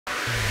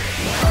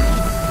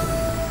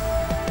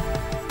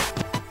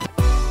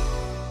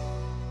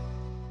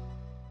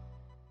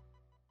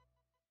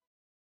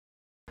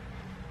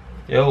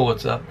Yo,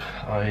 what's up?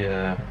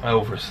 I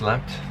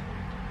overslept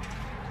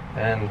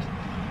and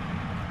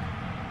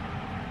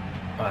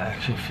I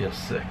actually feel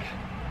sick.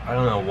 I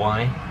don't know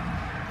why,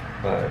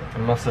 but it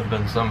must have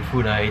been some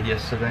food I ate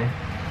yesterday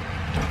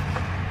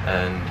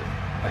and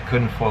I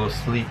couldn't fall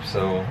asleep,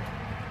 so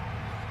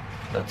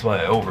that's why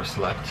I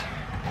overslept.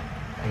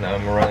 And now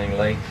I'm running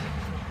late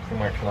for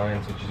my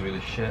clients, which is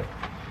really shit.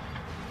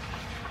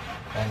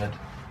 And it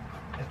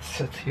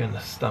sits here in the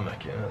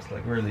stomach, you know, it's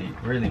like really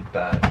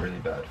bad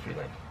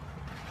feeling.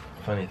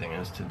 Funny thing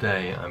is,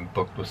 today I'm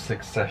booked with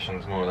 6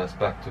 sessions more or less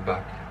back to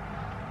back,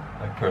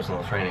 like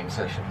personal training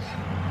sessions.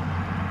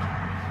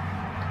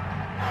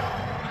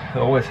 It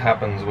always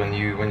happens when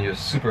you're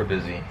super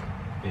busy,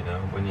 you know,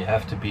 when you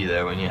have to be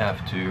there, when you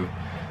have to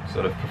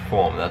sort of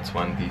perform, that's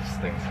when these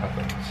things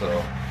happen. So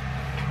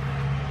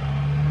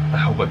I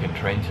hope I can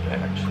train today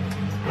actually.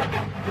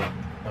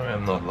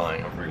 I'm not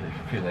lying, I'm really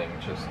feeling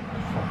just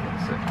fucking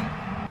sick.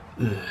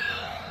 Ugh.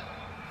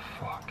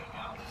 Fucking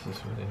hell, this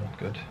is really not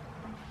good.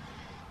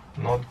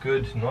 Not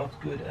good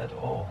at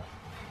all.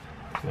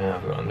 Yeah,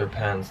 I've got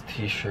underpants,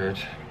 t-shirt,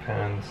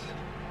 pants,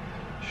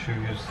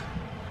 shoes.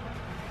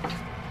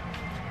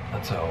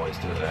 That's how I always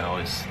do it. I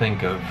always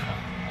think of,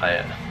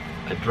 I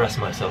dress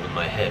myself in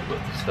my head with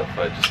the stuff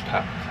I just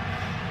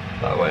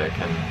packed. That way I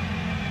can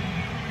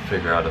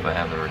figure out if I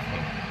have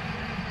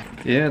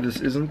everything. Yeah, this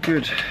isn't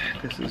good.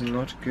 This is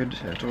not good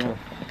at all.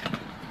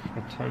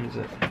 What time is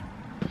it?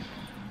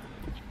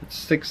 It's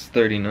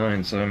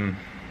 6:39, so I'm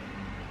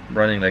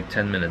running like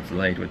 10 minutes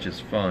late, which is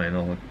fine.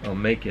 I'll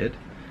make it.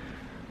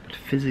 But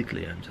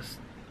physically, I'm just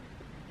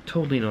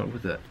totally not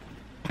with it.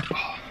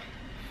 Oh,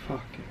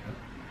 fucking hell.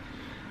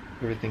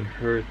 Everything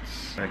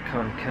hurts. I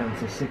can't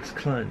cancel 6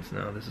 clients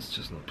now. This is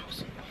just not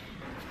possible.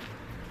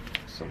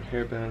 Some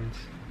hairbands.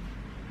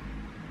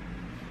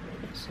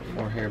 Some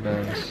more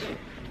hairbands.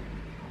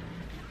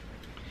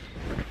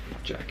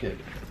 Jacket.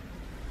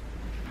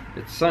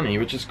 It's sunny,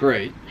 which is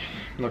great.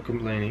 I'm not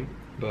complaining,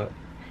 but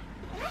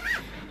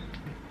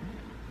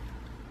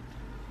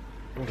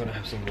I'm gonna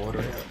have some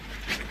water.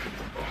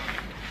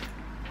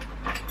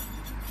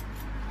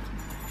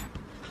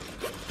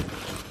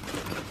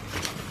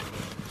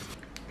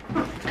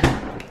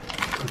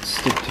 Let's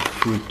stick to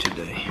fruit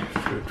today.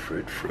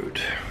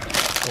 Fruit.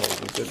 All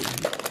the goodies.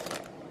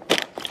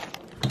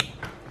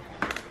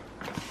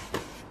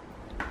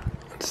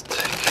 Let's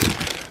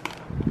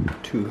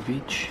take 2 of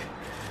each.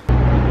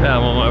 Yeah,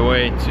 I'm on my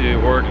way to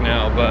work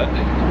now, but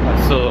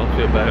I still don't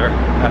feel better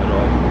at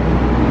all.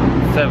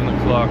 7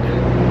 o'clock.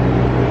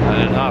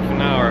 And in half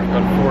an hour I've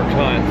got 4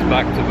 clients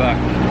back to back.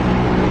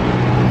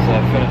 So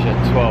I'll finish at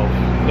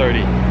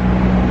 12:30.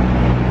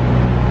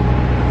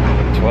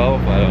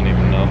 12? I don't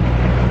even know.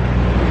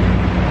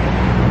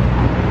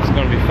 It's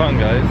gonna be fun,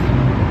 guys.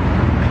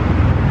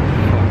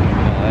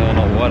 I don't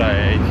know what I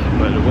ate,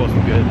 but it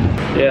wasn't good.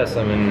 Yes,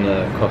 I'm in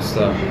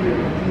Costa.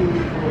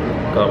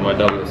 Got my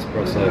double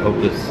espresso. I hope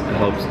this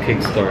helps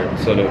kickstart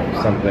sort of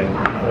something,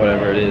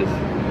 whatever it is.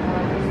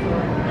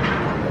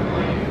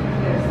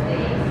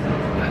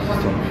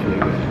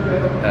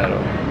 At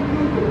all.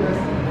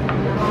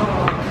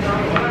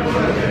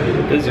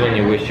 This is when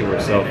you wish you were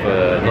not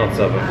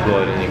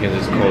self-employed and you can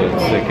just call it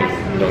sick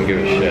and don't give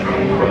a shit.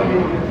 But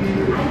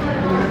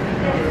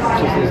it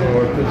just doesn't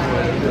work this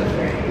way.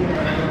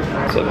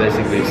 So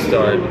basically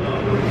start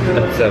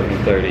at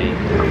 7:30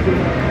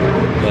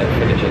 and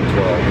finish at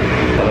 12.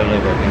 I don't know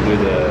if I can do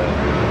the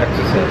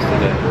exercise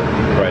today.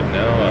 Right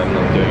now I'm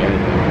not doing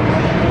anything.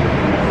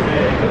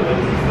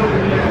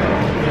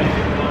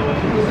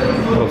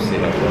 We'll see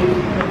how it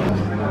goes.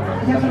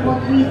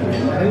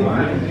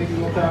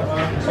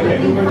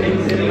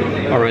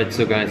 Alright,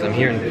 so guys, I'm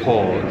here in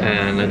Paul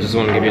and I just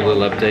want to give you a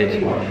little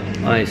update.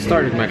 I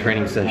started my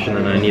training session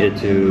and I needed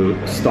to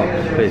stop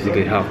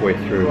basically halfway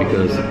through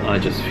because I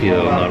just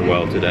feel not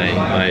well today.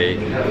 I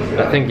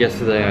think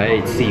yesterday I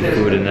ate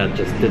seafood and that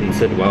just didn't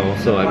sit well,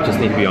 so I just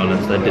need to be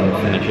honest, I didn't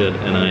finish it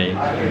and I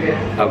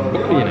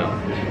you know,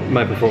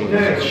 my performance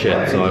was just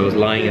shit, so I was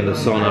lying in the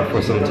sauna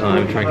for some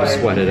time trying to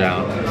sweat it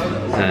out,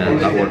 and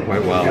that worked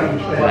quite well.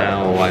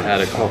 Now I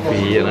had a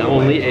coffee and I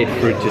only ate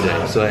fruit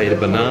today, so I ate a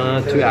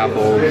banana, 2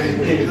 apples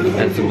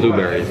and some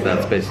blueberries.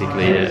 That's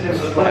basically it,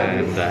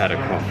 and I had a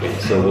coffee,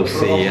 so we'll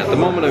see. At the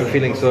moment I'm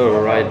feeling sort of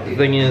alright. The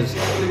thing is,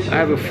 I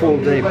have a full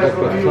day booked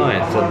with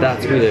clients, so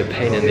that's really a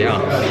pain in the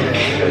ass,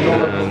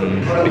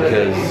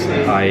 because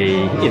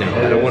you know,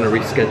 I don't want to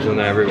reschedule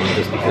now everyone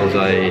just because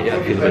I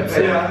feel a bit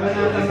sick.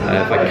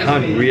 If I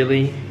can't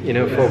really, you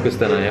know, focus,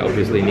 then I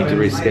obviously need to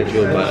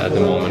reschedule, but at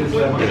the moment, you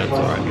know, it's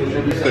alright.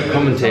 The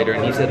commentator,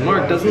 and he said,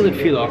 Mark, doesn't it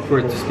feel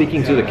awkward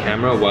speaking to the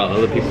camera while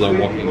other people are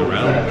walking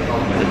around?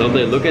 And don't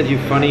they look at you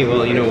funny?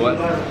 Well, you know what?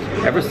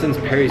 Ever since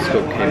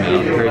Periscope came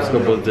out,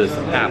 Periscope was this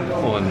app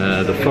on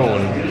the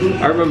phone.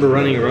 I remember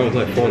running around with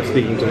my phone,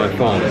 speaking to my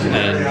phone,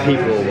 and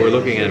people were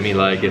looking at me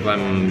like if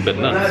I'm a bit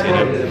nuts, you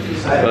know?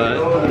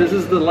 But this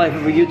is the life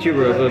of a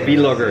YouTuber, of a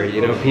vlogger,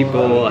 you know?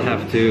 People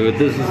have to,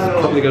 this is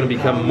probably going to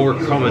become more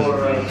common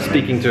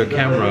speaking to a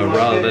camera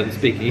rather than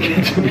speaking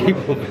to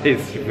people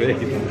face to face,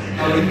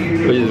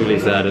 which is really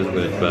sad, isn't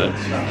it? But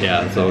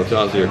yeah, so to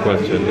answer your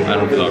question, I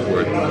don't feel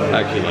awkward.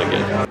 I actually like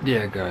it.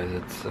 Yeah, guys,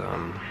 it's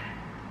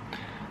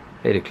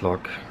 8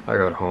 o'clock. I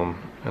got home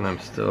and I'm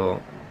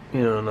still,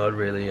 you know, not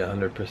really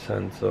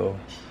 100%. So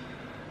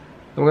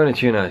I'm gonna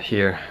tune out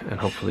here, and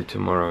hopefully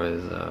tomorrow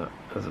is a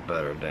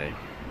better day.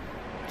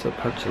 So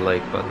punch the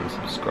like button,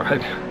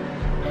 subscribe.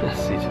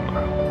 See you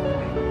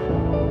tomorrow.